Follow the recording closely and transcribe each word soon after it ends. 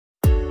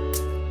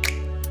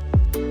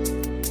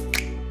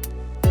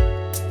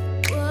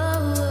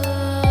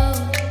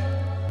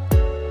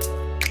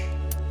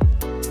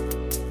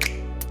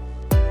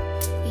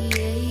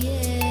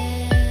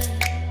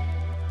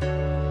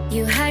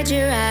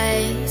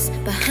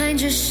colors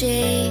behind your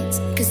shades,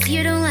 'cause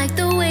you don't like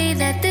the way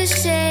that they're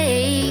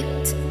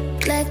shaped.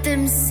 Let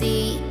them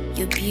see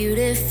you're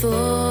beautiful.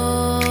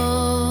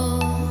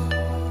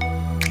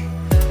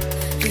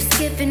 You're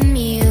skipping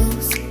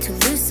meals to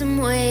lose some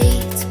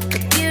weight,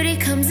 but beauty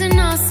comes in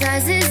all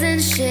sizes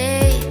and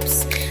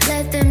shapes.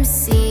 Let them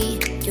see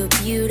you're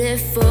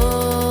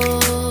beautiful.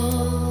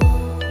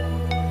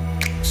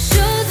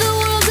 Show the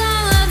world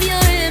all of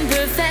your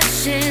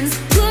imperfections.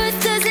 Worth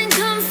doesn't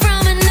come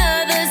from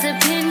another's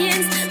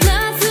opinions.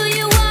 Love who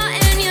you are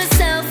and your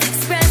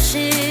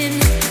self-expression.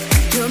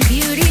 Your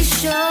beauty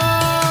shows.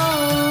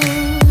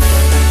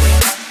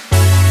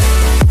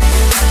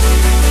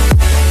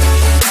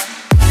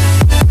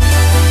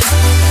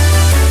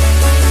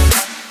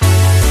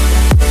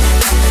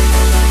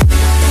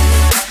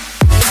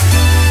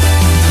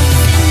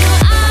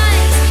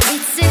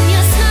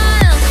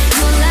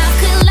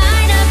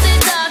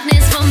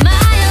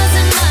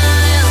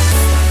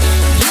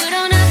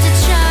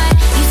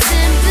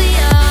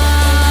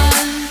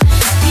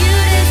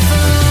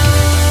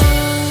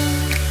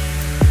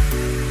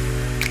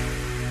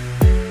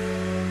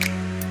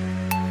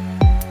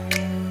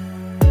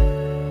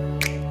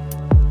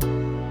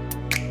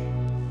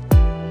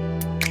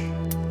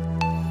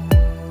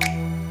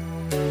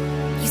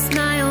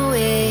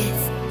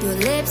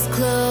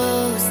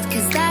 Closed,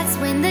 'cause that's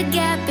when the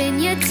gap in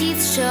your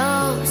teeth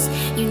shows.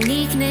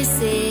 Uniqueness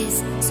is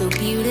so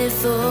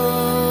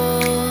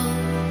beautiful.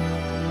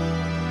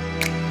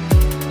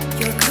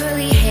 Your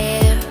curly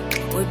hair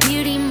or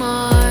beauty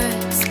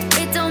marks,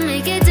 it don't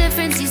make a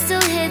difference, you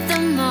still hit the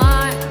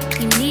mark.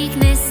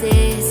 Uniqueness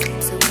is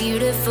so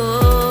beautiful.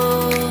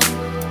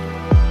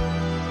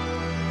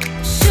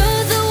 Show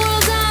the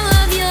world all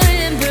of your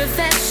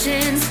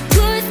imperfections.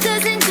 Worth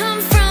doesn't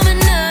come from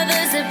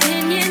another's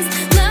opinions.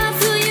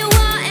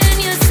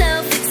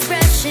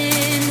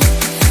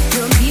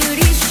 Your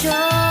beauty shows.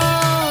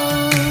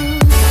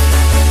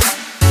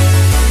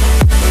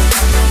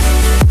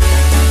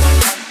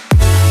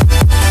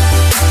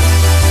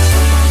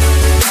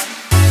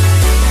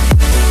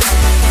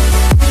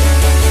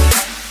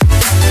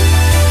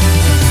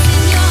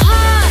 In your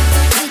heart,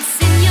 it's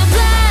in your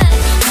blood.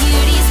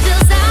 Beauty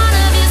spills out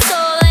of your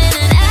soul in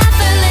an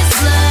effortless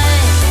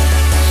flood.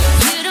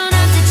 You don't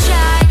have to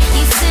try,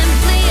 you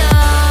simply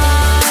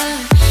are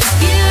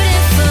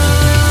beautiful.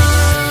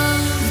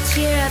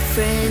 Cheer up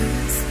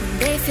friends when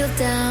they feel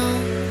down.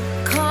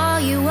 Call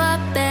you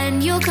up and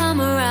you'll come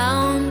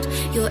around.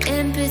 Your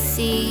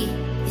empathy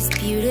is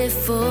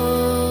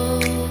beautiful.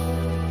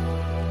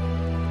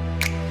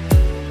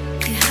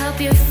 You help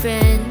your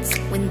friends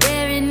when they're